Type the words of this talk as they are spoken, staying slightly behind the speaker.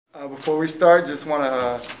Before we start, just want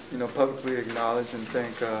to publicly acknowledge and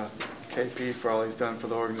thank KP for all he's done for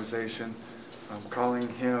the organization. Calling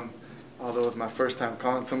him, although it was my first time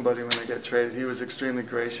calling somebody when they get traded, he was extremely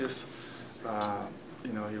gracious.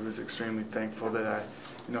 He was extremely thankful that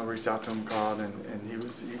I reached out to him, called, and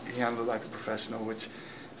he handled it like a professional, which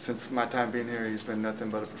since my time being here, he's been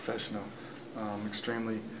nothing but a professional.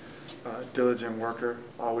 Extremely diligent worker,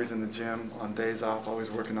 always in the gym, on days off,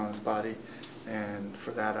 always working on his body. And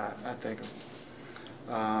for that, I thank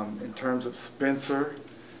him. In terms of Spencer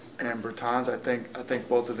and Bertans, I think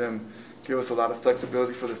both of them give us a lot of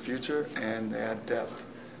flexibility for the future, and they add depth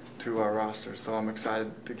to our roster. So I'm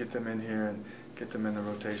excited to get them in here and get them in the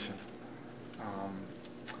rotation.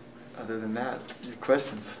 Other than that, your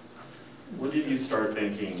questions? When did you start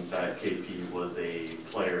thinking that KP was a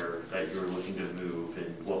player that you were looking to move,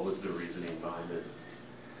 and what was the reasoning behind it?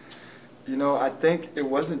 I think it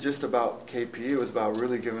wasn't just about KP. It was about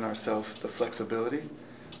really giving ourselves the flexibility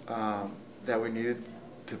that we needed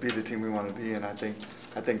to be the team we want to be. And I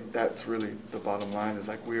think that's really the bottom line, is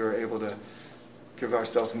like we were able to give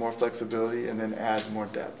ourselves more flexibility and then add more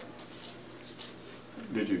depth.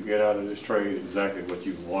 Did you get out of this trade exactly what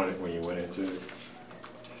you wanted when you went into it?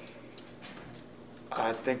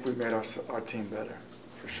 I think we made our team better,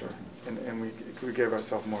 for sure. And we gave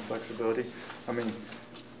ourselves more flexibility. I mean,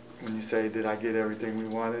 when you say, did I get everything we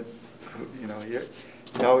wanted, you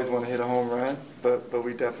always want to hit a home run, but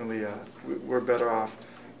we definitely, we're better off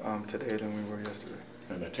today than we were yesterday.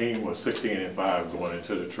 And the team was 16-5 going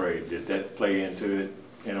into the trade. Did that play into it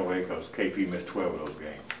in a way, because KP missed 12 of those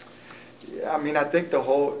games? Yeah, I mean, I think the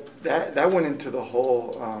whole, that went into the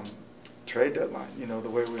whole trade deadline, the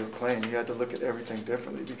way we were playing. You had to look at everything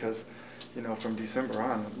differently because, from December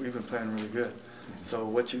on, we've been playing really good. So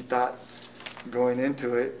what you thought going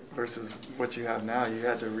into it versus what you have now, you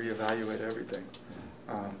had to reevaluate everything.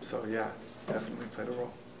 So yeah, definitely played a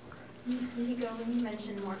role. Nico, when you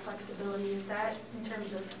mentioned more flexibility, is that in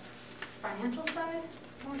terms of financial side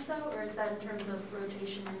more so, or is that in terms of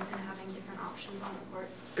rotation and having different options on the court?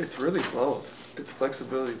 It's really both. It's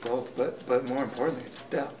flexibility both, but more importantly, it's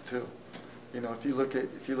depth too. If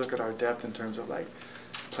you look at our depth in terms of like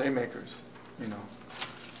playmakers,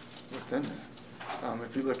 within there.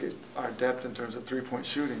 If you look at our depth in terms of three-point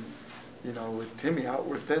shooting, with Timmy out,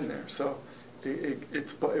 we're thin there. So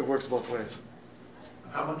it works both ways.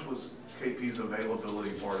 How much was KP's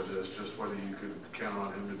availability part of this, just whether you could count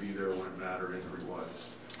on him to be there when it mattered injury-wise?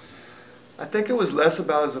 I think it was less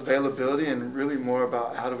about his availability and really more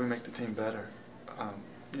about how do we make the team better.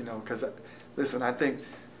 Because, listen, I think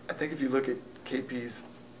if you look at KP's,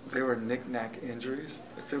 they were knick-knack injuries.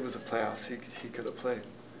 If it was a playoffs, he could have played.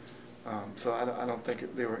 So I don't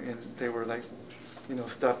think they were like,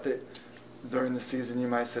 stuff that during the season you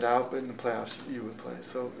might sit out, but in the playoffs you would play.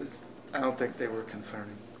 So I don't think they were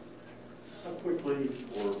concerning. How quickly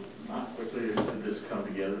or not quickly did this come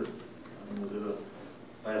together? Was it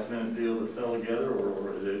a last-minute deal that fell together,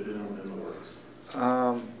 or had it been in the works?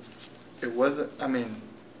 It wasn't. I mean,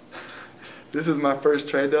 this is my first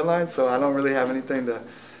trade deadline, so I don't really have anything to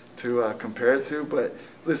compare it to. But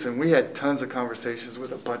listen, we had tons of conversations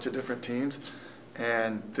with a bunch of different teams,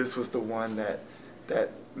 and this was the one that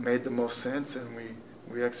made the most sense, and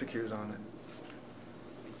we executed on it.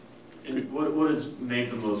 And what has made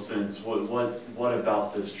the most sense? What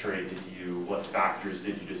about this trade what factors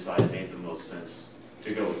did you decide made the most sense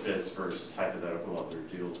to go with this versus hypothetical other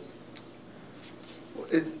deals?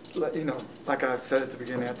 Like I said at the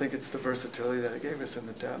beginning, I think it's the versatility that it gave us and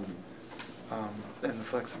the depth and the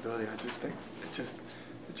flexibility. I just think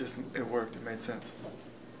it worked. It made sense.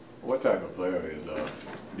 What type of player is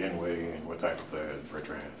Dinwiddie, and what type of player is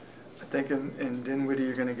Bertrand? I think in Dinwiddie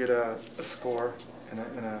you're going to get a scorer and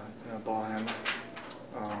a ball handler.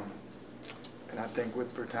 And I think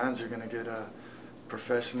with Bertans you're going to get a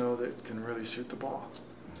professional that can really shoot the ball.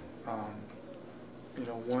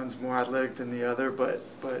 One's more athletic than the other, but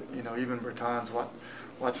even Bertans,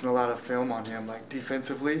 watching a lot of film on him, like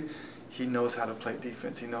defensively, he knows how to play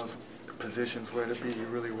defense. He knows positions where to be. He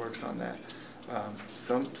really works on that.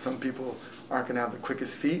 Some people aren't going to have the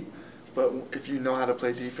quickest feet, but if you know how to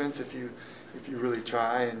play defense, if you really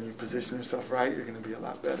try and you position yourself right, you're going to be a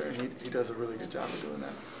lot better. And he does a really good job of doing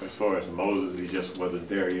that. As far as Moses, he just wasn't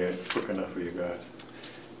there yet, quick enough for you guys.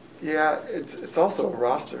 Yeah, it's also a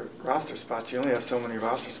roster spot. You only have so many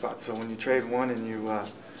roster spots. So when you trade one and you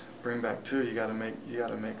bring back two, you got to make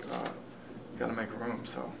room.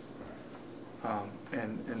 So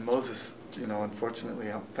and Moses,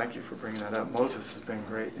 unfortunately, thank you for bringing that up. Moses has been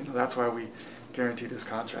great. That's why we guaranteed his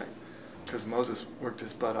contract, because Moses worked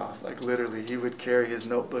his butt off. Like literally, he would carry his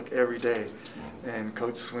notebook every day, and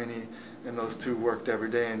Coach Sweeney and those two worked every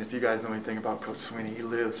day. And if you guys know anything about Coach Sweeney, he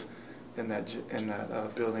lives in that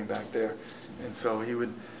building back there, and so he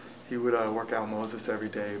would work out Moses every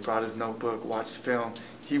day. Brought his notebook, watched film.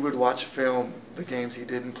 He would watch film the games he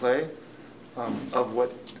didn't play, of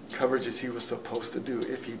what coverages he was supposed to do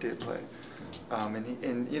if he did play.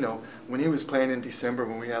 And you know, when he was playing in December,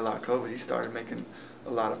 when we had a lot of COVID, he started making a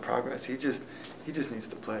lot of progress. He just needs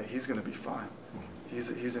to play. He's going to be fine. He's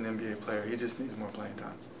an NBA player. He just needs more playing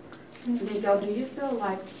time. Nico, do you feel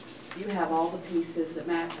like you have all the pieces, the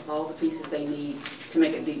Mavs have all the pieces they need to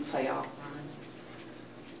make a deep playoff run?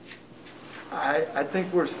 I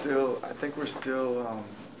think we're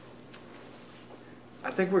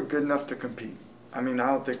good enough to compete. I mean, I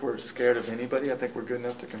don't think we're scared of anybody. I think we're good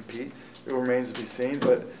enough to compete. It remains to be seen,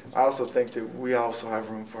 but I also think that we also have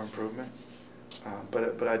room for improvement.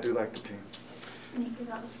 But I do like the team. Nico,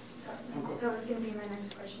 that was going to be my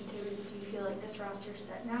next question too, is do you feel like this roster is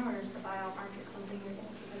set now, or is the buyout market something you're going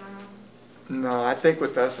to keep an eye on? No, I think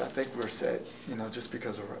with us, I think we're set, you know, just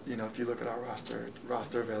because of, you know, if you look at our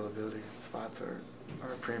roster availability, spots are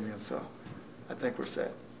a premium, so I think we're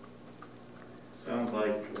set. Sounds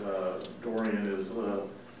like Dorian is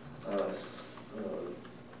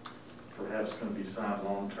perhaps going to be signed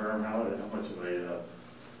long-term. How much of a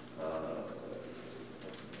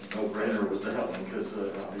no-brainer was that one? Because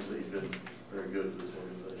obviously he's been very good with this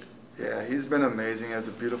organization. Yeah, he's been amazing. He has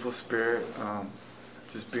a beautiful spirit.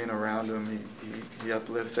 Just being around him, he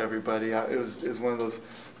uplifts everybody. It was one of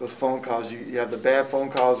those phone calls. You have the bad phone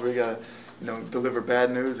calls where you gotta, you know, deliver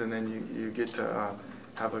bad news, and then you get to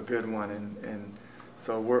have a good one. And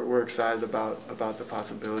so we're excited about the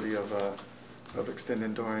possibility of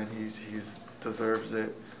extending Dorian. He's deserves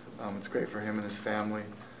it. It's great for him and his family.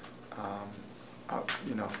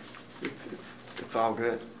 You know, it's all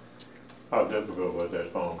good. How difficult was that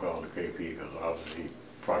phone call to KP? Because obviously he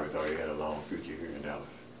probably thought he had a long future here in Dallas.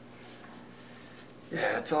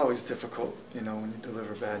 Yeah, it's always difficult, you know, when you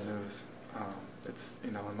deliver bad news. It's,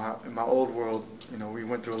 you know, in my old world, you know, we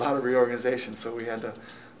went through a lot of reorganization, so we had to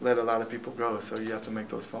let a lot of people go. So you have to make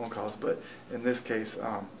those phone calls. But in this case,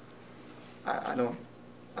 I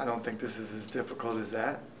don't think this is as difficult as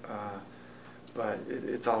that. But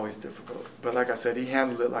it's always difficult. But like I said, he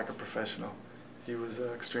handled it like a professional. He was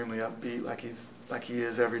extremely upbeat, like he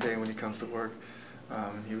is every day when he comes to work.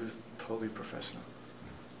 He was totally professional.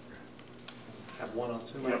 Have one on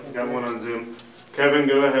Zoom. Yep, got one on Zoom. Kevin,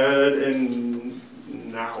 go ahead and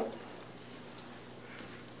now.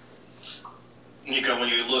 Nico, when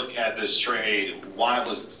you look at this trade, why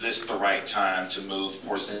was this the right time to move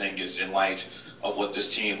Porzingis in light of what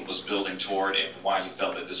this team was building toward, and why you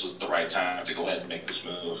felt that this was the right time to go ahead and make this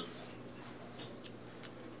move?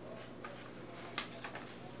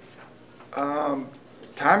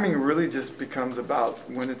 Timing really just becomes about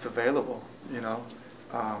when it's available, you know.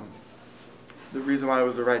 The reason why it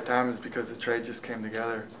was the right time is because the trade just came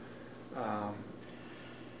together.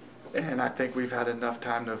 And I think we've had enough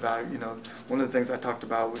time to evaluate, you know, one of the things I talked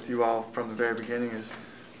about with you all from the very beginning is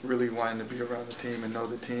really wanting to be around the team and know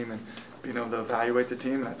the team and being able to evaluate the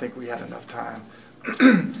team. And I think we had enough time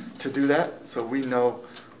to do that, so we know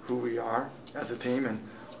who we are as a team and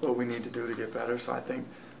what we need to do to get better. So I think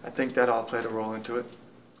that all played a role into it.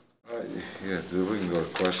 Yeah, dude, we can go to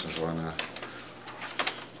questions right now.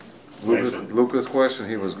 Luka's question,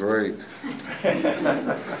 he was great.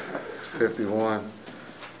 51.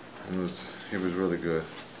 He was really good.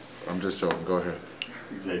 I'm just joking. Go ahead.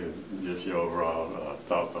 Just your overall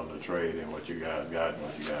thoughts on the trade and what you guys got and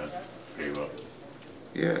what you guys gave up.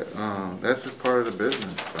 Yeah, that's just part of the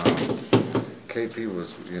business. KP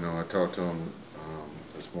was, you know, I talked to him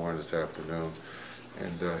this afternoon,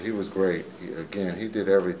 and he was great. He did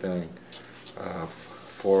everything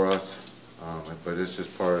for us, but it's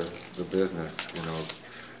just part of the business. You know,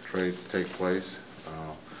 trades take place.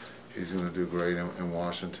 He's going to do great in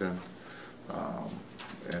Washington,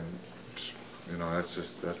 and you know that's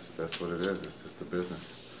what it is. It's just the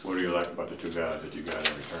business. What do you like about the two guys that you got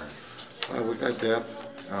in return? We got depth,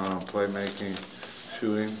 playmaking,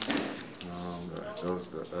 shooting.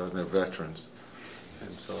 They're veterans,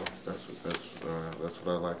 and so that's what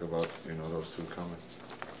I like about, you know, those two coming.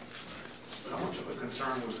 How much of a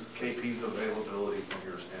concern was KP's availability from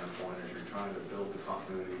your standpoint as you're trying to build the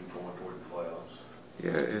continuity going toward the playoffs?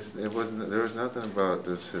 Yeah, it wasn't. There was nothing about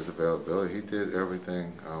his availability. He did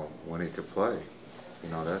everything when he could play. You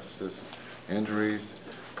know, that's just injuries,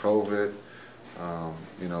 COVID.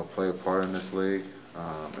 You know, play a part in this league.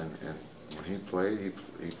 And when he played,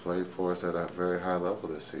 he played for us at a very high level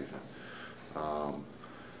this season.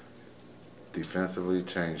 defensively,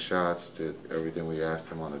 changed shots, did everything we asked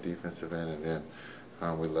him on the defensive end, and then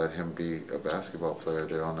we let him be a basketball player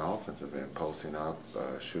there on the offensive end, posting up,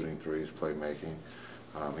 shooting threes, playmaking.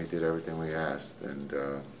 He did everything we asked, and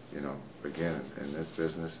you know, again, in this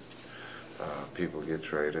business, people get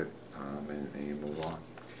traded, and you move on.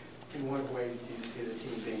 In what ways do you see the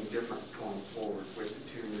team being different going forward with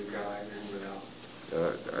the 2 new guys and without?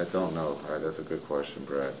 I don't know. That's a good question,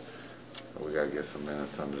 Brad. We got to get some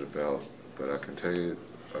minutes under the belt, but I can tell you,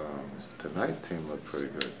 tonight's team looked pretty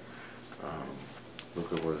good.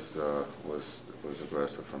 Luka was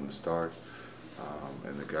aggressive from the start,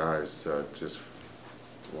 and the guys just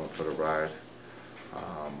went for the ride.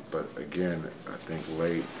 But again, I think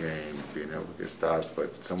late game, being able to get stops,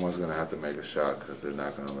 but someone's going to have to make a shot because they're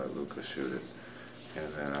not going to let Luka shoot it.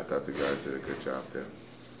 And then I thought the guys did a good job there.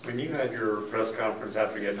 When you had your press conference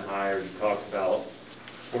after getting hired, you talked about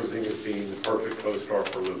Porzingis being the perfect co-star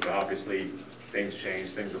for Luka. Obviously, things change,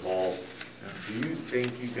 things evolve. Do you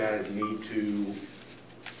think you guys need to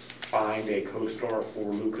find a co-star for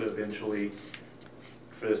Luka eventually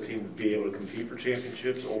for this team to be able to compete for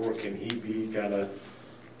championships, or can he be kind of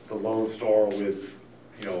the lone star with,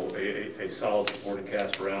 you know, a solid supporting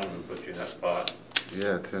cast around him and put you in that spot?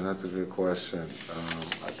 Yeah, Tim, that's a good question.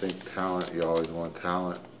 I think talent, you always want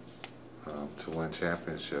talent to win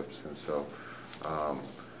championships, and so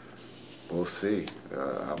we'll see.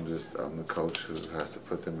 I'm the coach who has to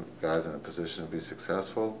put them guys in a position to be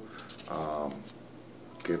successful,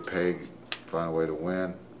 get paid, find a way to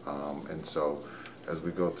win, and so as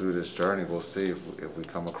we go through this journey, we'll see if we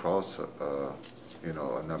come across you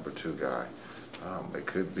know, a number 2 guy. It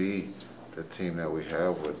could be the team that we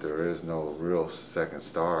have where there is no real second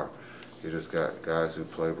star. You just got guys who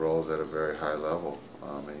play roles at a very high level,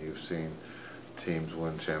 and you've seen teams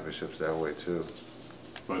win championships that way too.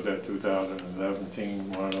 Was that 2011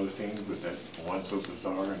 team one of those teams with that one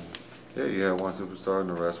superstar? And yeah, you had one superstar and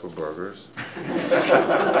the rest were burgers.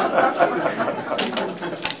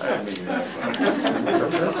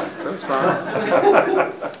 That's fine.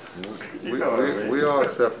 We all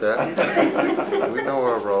accept that. We know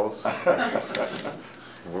our roles.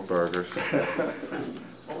 We're burgers.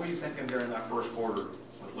 What were you thinking during that first quarter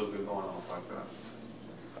with Luka going off like that?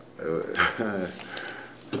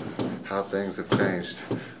 How things have changed.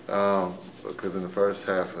 Because in the first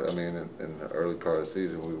half, I mean, in the early part of the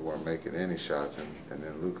season, we weren't making any shots, and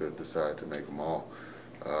then Luka decided to make them all.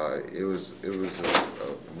 It was a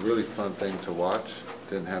really fun thing to watch.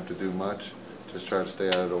 Didn't have to do much, just try to stay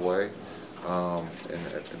out of the way.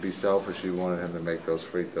 And to be selfish, you wanted him to make those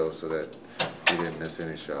free throws so that he didn't miss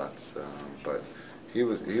any shots. But it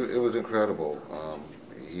was incredible.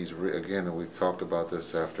 Again, and we've talked about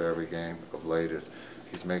this after every game of late, is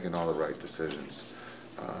he's making all the right decisions.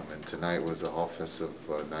 And tonight was an offensive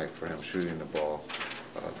night for him, shooting the ball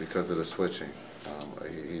because of the switching.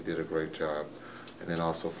 He did a great job. And then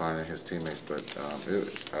also finding his teammates. But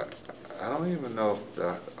I don't even know if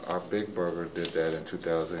our Big Burger did that in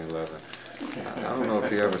 2011. I don't know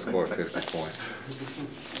if he ever scored 50 points.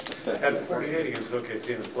 Had 48 against OKC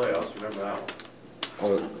in the playoffs. Remember that one?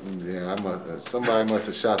 Oh, yeah, somebody must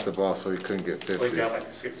have shot the ball so he couldn't get 50. Well, he got like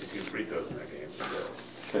 62 free throws in that game.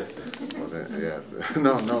 Well, then, yeah,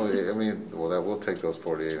 no. I mean, well, we'll take those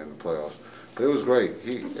 48 in the playoffs. But it was great.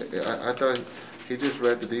 I thought he just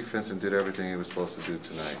read the defense and did everything he was supposed to do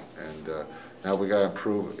tonight. And now we got to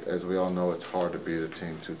improve. As we all know, it's hard to beat a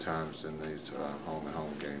team 2 times in these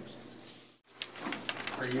home games.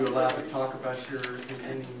 Are you allowed to talk about your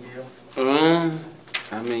impending deal?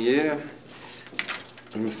 I mean, yeah.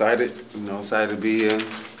 I'm excited. Excited to be here.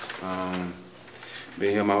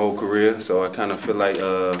 Been here my whole career, so I kind of feel like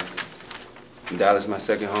Dallas my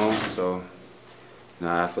second home. So,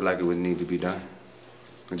 I feel like it would need to be done.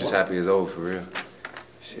 I'm just happy it's over for real.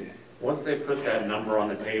 Shit. Once they put that number on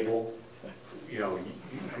the table,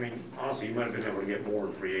 I mean, honestly, you might have been able to get more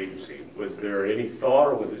in free agency. Was there any thought,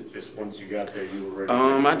 or was it just once you got there, you were ready?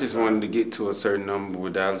 I just wanted to get to a certain number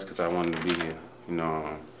with Dallas because I wanted to be here.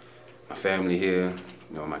 My family here,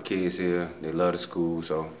 my kids here. They love the school,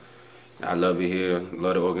 so I love it here.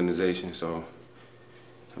 Love the organization, so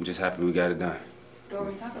I'm just happy we got it done.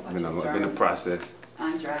 Dorian, talk about It's been a process.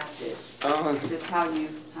 Undrafted. Just how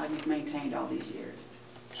you've maintained all these years.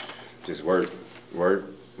 Just work,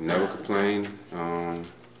 never complain. I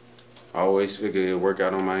always figure it'll work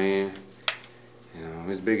out on my end.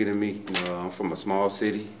 It's bigger than me. I'm from a small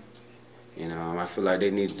city. I feel like they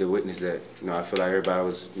needed to witness that. I feel like everybody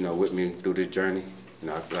was, with me through this journey.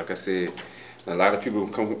 Like I said, a lot of people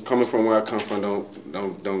coming from where I come from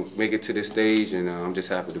don't make it to this stage, and I'm just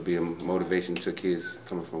happy to be a motivation to kids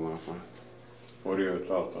coming from where I'm from. What are your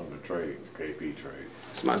thoughts on the trade, the KP trade?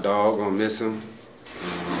 It's my dog. Gonna miss him.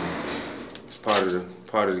 It's part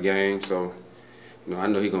of the game. So, you know, I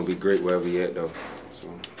know he's gonna be great wherever he at though. So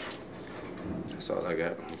that's all I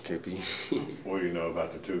got on KP. What do you know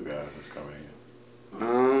about the two guys that's coming in?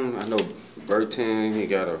 I know Burton. He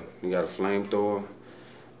got a flamethrower,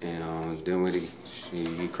 and then when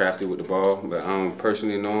he crafty with the ball. But I don't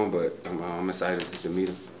personally know him, but I'm excited to meet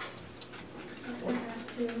him.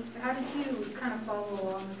 How did you kind of follow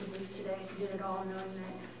along with the news today? You did it all knowing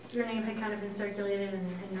that your name had kind of been circulated and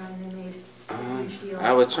knowing they made a huge deal.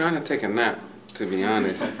 I was trying to take a nap, to be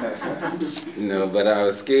honest. You know, but I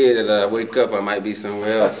was scared that I wake up, I might be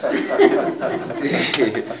somewhere else.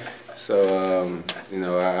 So, you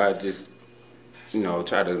know, I just, you know,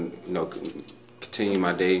 try to, you know, continue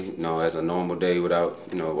my day, you know, as a normal day without,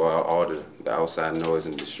 you know, all the outside noise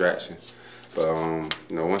and distraction. But,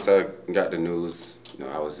 you know, once I got the news, you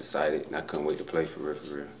know, I was excited and I couldn't wait to play for real,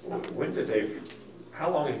 for real. When did they, how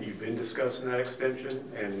long have you been discussing that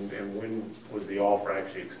extension, and when was the offer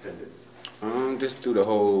actually extended? Just through the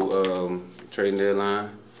whole trading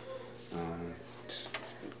deadline, just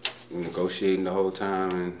negotiating the whole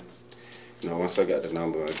time, and you know, once I got the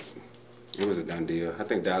number, it was a done deal. I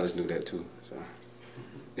think Dallas knew that too. So.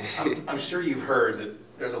 I'm sure you've heard that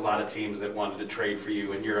there's a lot of teams that wanted to trade for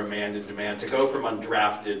you, and you're a man in demand. To go from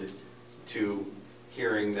undrafted to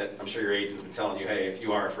hearing that, I'm sure your agent's been telling you, hey, if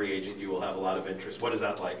you are a free agent, you will have a lot of interest. What is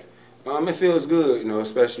that like? It feels good, you know,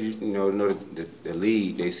 especially, you know the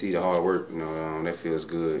league, they see the hard work, you know, that feels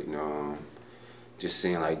good, you know. Just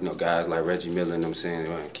seeing, like, you know, guys like Reggie Miller and them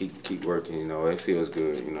saying, keep working, you know, it feels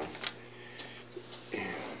good, you know.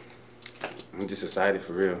 I'm just excited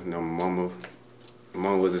for real. You know, my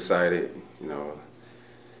mama was excited, you know.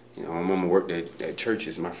 My mama worked at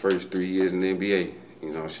churches my first 3 years in the NBA.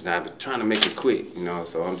 You know, she's not trying to make it quick, you know,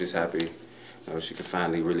 so I'm just happy, you know, she could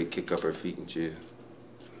finally really kick up her feet and chill.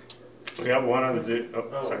 We got one on the Zoom.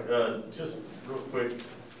 Oh, sorry. Just real quick,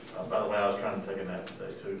 by the way, I was trying to take a nap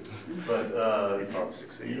today too. But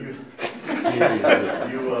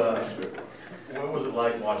what was it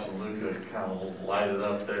like watching Luka kind of light it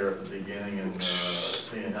up there at the beginning and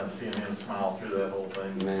seeing him smile through that whole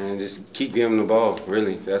thing? Man, just keep giving him the ball.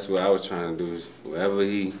 Really, that's what I was trying to do. Wherever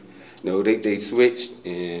he, you know, they switched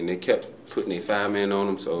and they kept putting their 5-man on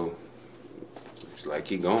him. So it's like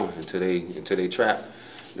keep going until they trap.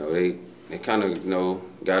 You know, they kind of, you know,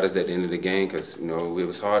 got us at the end of the game because, you know, it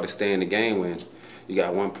was hard to stay in the game when you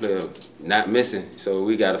got one player not missing. So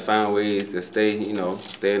we got to find ways to stay, you know,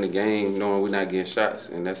 stay in the game knowing we're not getting shots,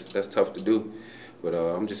 and that's tough to do. But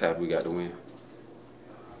I'm just happy we got the win.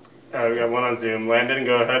 We got one on Zoom. Landon,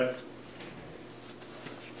 go ahead.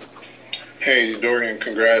 Hey, Dorian,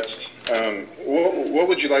 congrats. What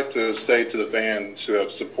would you like to say to the fans who have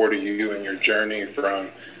supported you in your journey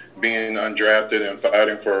from being undrafted and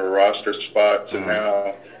fighting for a roster spot to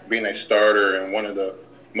now being a starter and one of the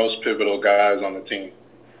most pivotal guys on the team?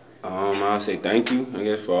 I'll say thank you, I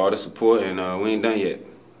guess, for all the support, and we ain't done yet.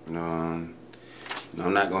 You know, I'm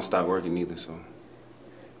not gonna stop working either, so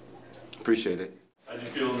appreciate it. How did you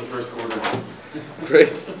feel in the first quarter?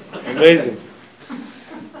 Great, amazing.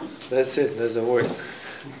 That's it. That's the word.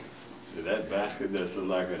 Did that basket just look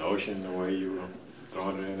like an ocean the way you were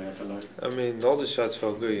throwing it in there tonight? I mean, all the shots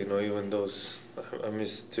felt good, you know, even those, I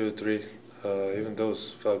missed 2 or 3, even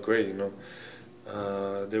those felt great, you know.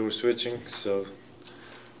 They were switching, so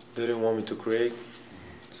they didn't want me to create,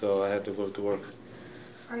 so I had to go to work.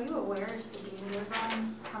 Are you aware as the game goes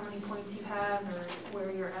on how many points you have or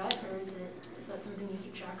where you're at, or is that something you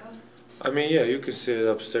keep track of? I mean, yeah, you can see it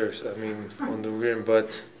upstairs, I mean, on the rim,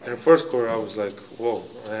 but in the first quarter I was like, whoa,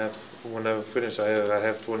 when I finished I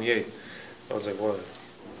have 28. I was like, whoa,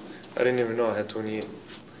 I didn't even know I had 28.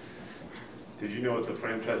 Did you know what the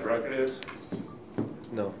franchise record is?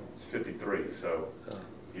 No. It's 53, so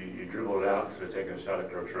you dribbled it out instead of taking a shot at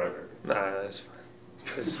Dirk's record. Nah, that's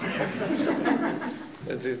fine.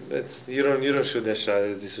 You don't shoot that shot,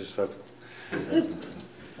 it's disrespectful.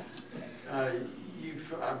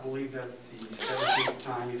 I believe that's the 17th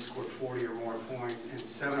time you've scored 40 or more points, and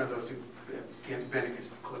 7 of those have been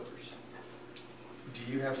against the Clippers. Do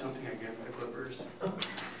you have something against the Clippers?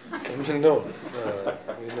 No,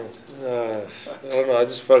 I don't know. I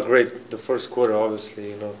just felt great the first quarter.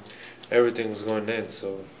 Obviously, you know, everything was going in.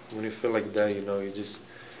 So when you feel like that, you know, you just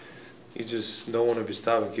don't want to be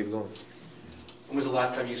stopped and keep going. When was the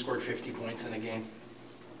last time you scored 50 points in a game?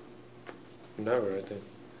 Never, I think.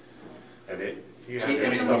 And it. You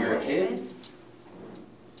were a kid?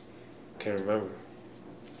 Can't remember.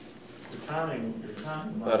 Your timing. I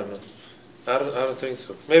don't know. I don't think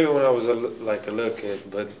so. Maybe when I was like a little kid,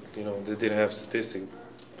 but you know they didn't have statistics.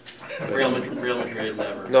 Real Madrid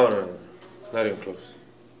never. No, not even close.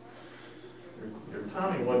 Your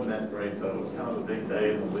timing wasn't that great though. It was kind of a big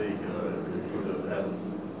day in the league. You know, it would have had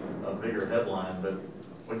a bigger headline. But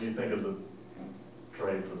what do you think of the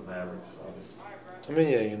trade for the Mavericks? Obviously. I mean,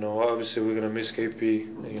 yeah, you know, obviously we're gonna miss KP.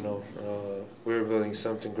 You know, we're building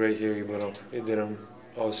something great here, but it didn't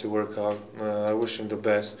obviously work out. I wish him the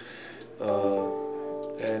best.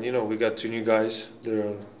 And you know, we got 2 new guys.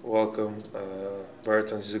 They're welcome.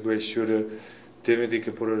 Bertans is a great shooter. Timothy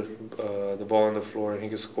can put the ball on the floor and he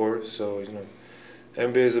can score. So you know,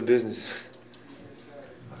 NBA is a business.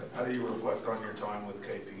 How do you reflect on your time with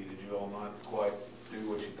KP? Did you all not quite do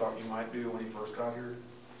what you thought you might do when you first got here?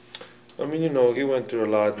 I mean, you know, he went through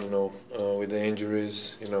a lot, you know, with the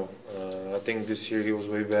injuries, you know. I think this year he was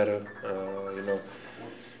way better, you know.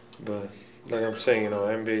 But like I'm saying, you know,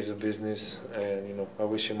 NBA is a business, and, you know, I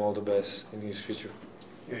wish him all the best in his future.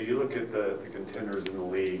 You know, you look at the contenders in the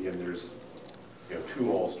league, and there's, you know,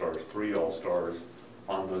 2 All-Stars, 3 All-Stars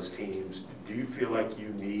on those teams. Do you feel like you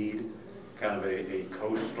need kind of a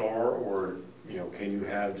co-star, or, you know, can you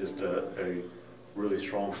have just a really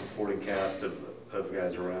strong supporting cast of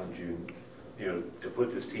guys around you, you know, to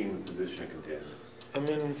put this team in position to contend? I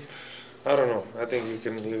mean, I don't know. I think you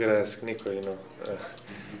can ask Nico, you know.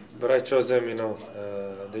 But I trust them, you know.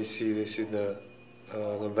 They see the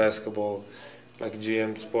basketball, like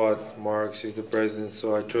GM spot. Marks is the president,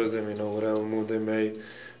 so I trust them, you know, whatever move they make.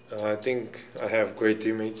 I think I have great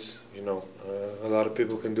teammates, you know. A lot of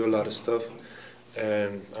people can do a lot of stuff,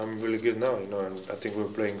 and I'm really good now, you know. And I think we're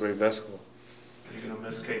playing great basketball. Are you gonna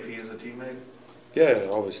miss KP as a teammate? Yeah,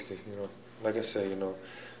 obviously, you know. Like I say, you know,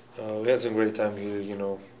 we had some great time here, you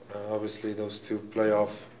know. Obviously, those 2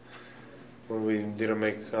 playoff, when we didn't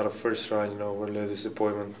make out of first round, you know, we're a little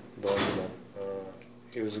disappointment. But, you know,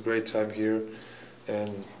 it was a great time here.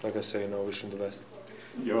 And like I say, you know, wish him the best.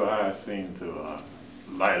 Your eyes seem to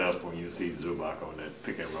light up when you see Zubac on that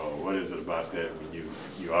pick and roll. What is it about that when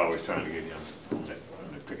you're always trying to get him on the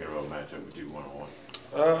pick and roll matchup with you one-on-one?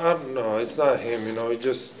 I don't know. It's not him, you know. It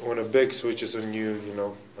just, when a big switches on you, you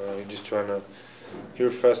know, you're just trying to, you're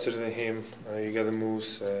faster than him, you got the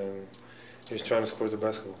moves, and you're just trying to score the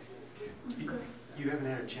basketball. You haven't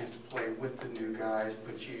had a chance to play with the new guys,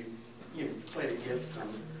 but you played against them.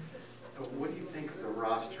 But what do you think of the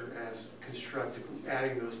roster as constructed,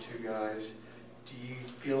 adding those 2 guys? Do you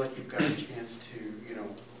feel like you've got a chance to, you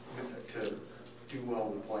know, to do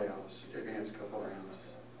well in the playoffs, advance a couple rounds?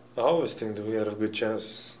 I always think that we had a good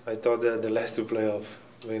chance. I thought that the last 2 playoffs,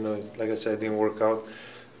 you know, like I said, it didn't work out.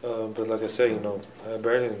 But like I say, you know,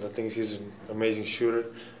 Bertans, I think he's an amazing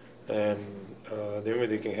shooter, and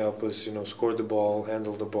Dimitri can help us, you know, score the ball,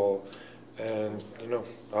 handle the ball, and you know,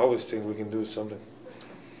 I always think we can do something.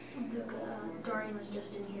 Luka, Dorian was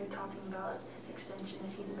just in here talking about his extension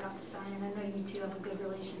that he's about to sign, and I know you 2 have a good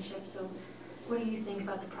relationship. So, what do you think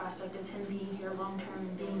about the prospect of him being here long term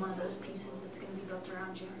and being one of those pieces that's going to be built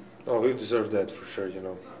around you? Oh, he deserved that for sure. You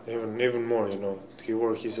know, even more. You know, he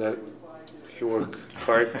worked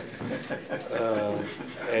hard,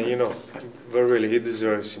 and you know, but really he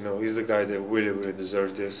deserves. You know, he's the guy that really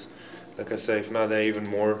deserves this. Like I say, if not that, even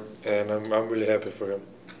more. And I'm really happy for him.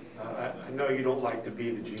 I know you don't like to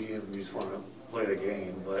be the GM, you just want to play the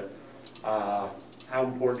game, but how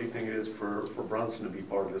important do you think it is for Brunson to be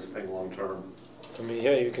part of this thing long term? I mean,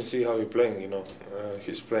 yeah, you can see how he's playing, you know.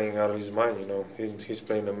 He's playing out of his mind, you know. He's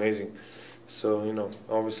playing amazing. So, you know,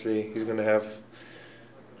 obviously he's going to have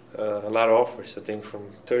a lot of offers, I think,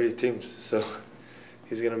 from 30 teams. So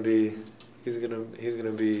he's going to be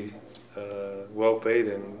well paid,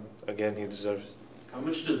 and again, he deserves. How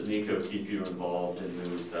much does Nico keep you involved in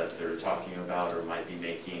moves that they're talking about or might be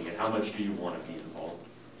making, and how much do you want to be involved?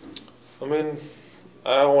 I mean,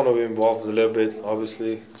 I want to be involved a little bit,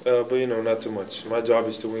 obviously, but you know, not too much. My job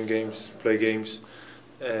is to win games, play games,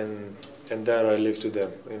 and that I leave to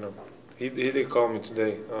them. You know, he did call me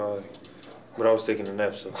today, but I was taking a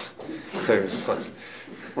nap, so it was fun.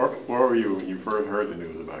 Where were you when you first heard the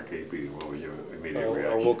news about KP? What was your immediate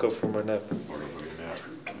reaction? I woke up from my nap.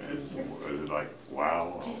 And was it like,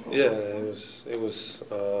 wow? Yeah, it was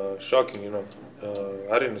shocking. You know,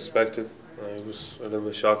 I didn't expect it. It was a little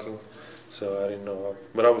bit shocking, so I didn't know.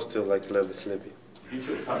 But I was still like a little bit sleepy. You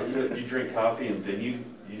drink coffee and then you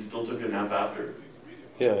still took a nap after?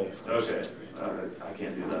 Yeah, of course. Okay, I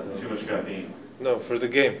can't do that. Too much caffeine. No, for the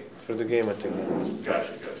game. For the game, I take that.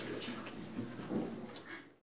 Gotcha.